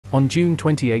On June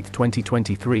 28,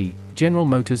 2023, General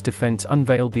Motors Defense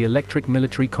unveiled the Electric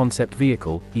Military Concept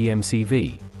Vehicle,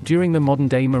 EMCV, during the Modern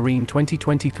Day Marine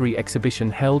 2023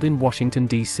 exhibition held in Washington,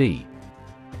 D.C.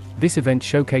 This event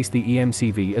showcased the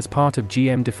EMCV as part of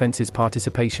GM Defense's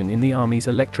participation in the Army's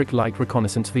Electric Light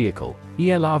Reconnaissance Vehicle,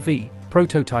 ELRV,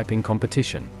 prototyping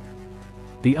competition.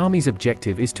 The Army's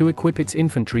objective is to equip its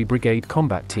Infantry Brigade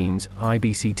Combat Teams,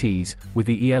 IBCTs, with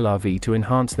the ELRV to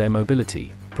enhance their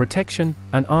mobility, protection,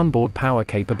 and onboard power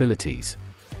capabilities.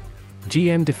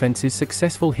 GM Defense's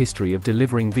successful history of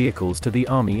delivering vehicles to the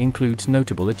Army includes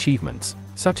notable achievements,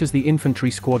 such as the Infantry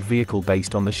Squad vehicle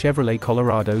based on the Chevrolet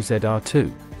Colorado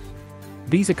ZR2.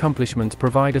 These accomplishments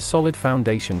provide a solid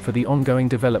foundation for the ongoing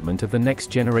development of the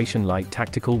next-generation light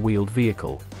tactical wheeled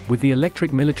vehicle, with the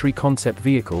Electric Military Concept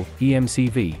Vehicle,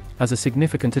 EMCV, as a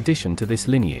significant addition to this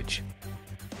lineage.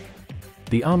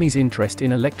 The Army's interest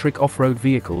in electric off-road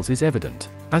vehicles is evident,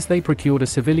 as they procured a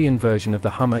civilian version of the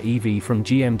Hummer EV from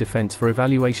GM Defense for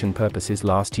evaluation purposes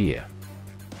last year.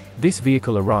 This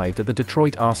vehicle arrived at the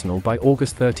Detroit Arsenal by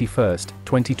August 31,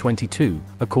 2022,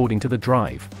 according to The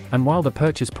Drive, and while the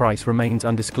purchase price remains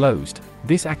undisclosed,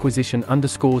 this acquisition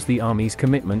underscores the Army's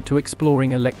commitment to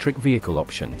exploring electric vehicle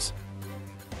options.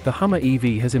 The Hummer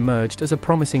EV has emerged as a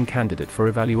promising candidate for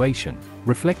evaluation,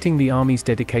 reflecting the Army's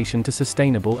dedication to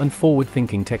sustainable and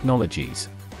forward-thinking technologies.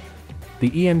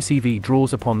 The EMCV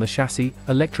draws upon the chassis,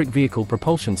 electric vehicle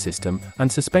propulsion system,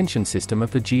 and suspension system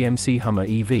of the GMC Hummer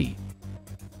EV.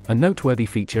 A noteworthy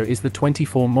feature is the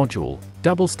 24-module,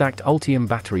 double-stacked Ultium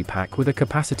battery pack with a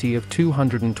capacity of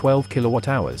 212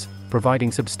 kWh,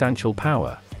 providing substantial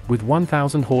power, with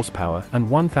 1,000 horsepower and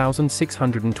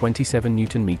 1,627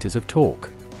 Nm of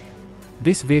torque.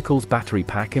 This vehicle's battery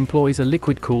pack employs a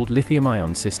liquid-cooled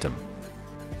lithium-ion system.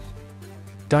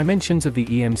 Dimensions of the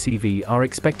EMCV are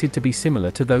expected to be similar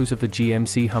to those of the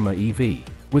GMC Hummer EV,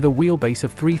 with a wheelbase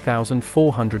of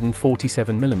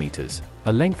 3,447 mm,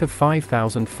 a length of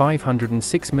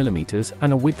 5,506 mm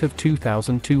and a width of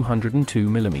 2,202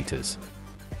 mm.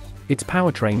 Its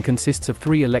powertrain consists of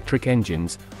 3 electric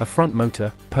engines, a front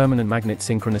motor, permanent magnet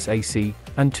synchronous AC,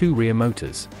 and 2 rear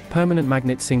motors, permanent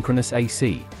magnet synchronous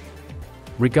AC.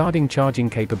 Regarding charging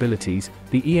capabilities,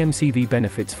 the EMCV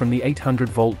benefits from the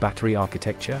 800-volt battery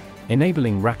architecture,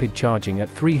 enabling rapid charging at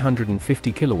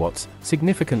 350 kilowatts,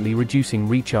 significantly reducing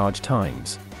recharge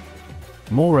times.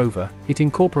 Moreover, it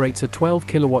incorporates a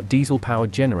 12-kilowatt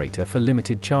diesel-powered generator for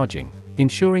limited charging,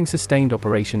 ensuring sustained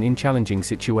operation in challenging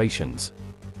situations.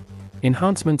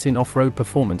 Enhancements in off-road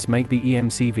performance make the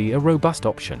EMCV a robust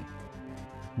option.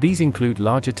 These include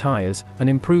larger tires, an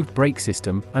improved brake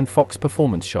system, and Fox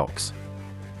performance shocks.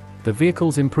 The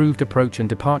vehicle's improved approach and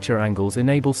departure angles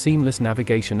enable seamless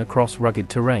navigation across rugged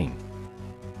terrain.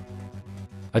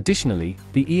 Additionally,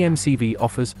 the EMCV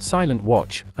offers Silent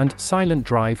Watch and Silent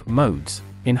Drive modes,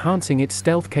 enhancing its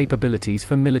stealth capabilities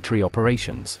for military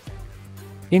operations.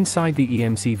 Inside the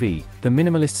EMCV, the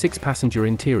minimalist 6-passenger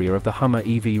interior of the Hummer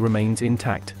EV remains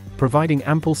intact, providing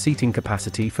ample seating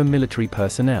capacity for military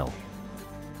personnel.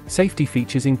 Safety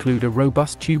features include a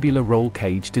robust tubular roll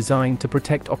cage designed to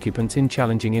protect occupants in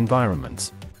challenging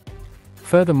environments.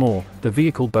 Furthermore, the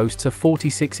vehicle boasts a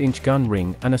 46-inch gun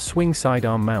ring and a swing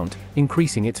sidearm mount,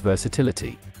 increasing its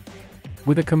versatility.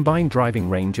 With a combined driving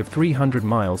range of 300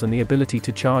 miles and the ability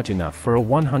to charge enough for a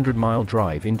 100-mile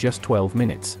drive in just 12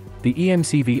 minutes, the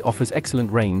EMCV offers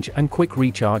excellent range and quick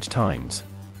recharge times.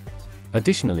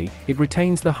 Additionally, it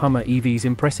retains the Hummer EV's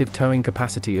impressive towing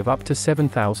capacity of up to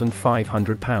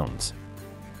 7,500 pounds.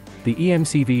 The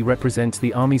EMCV represents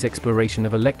the Army's exploration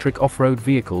of electric off-road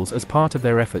vehicles as part of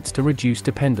their efforts to reduce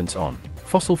dependence on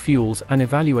fossil fuels and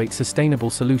evaluate sustainable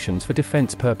solutions for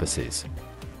defense purposes.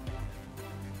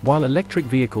 While electric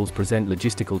vehicles present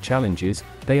logistical challenges,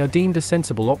 they are deemed a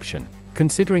sensible option,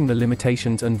 considering the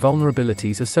limitations and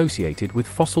vulnerabilities associated with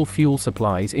fossil fuel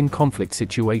supplies in conflict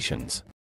situations.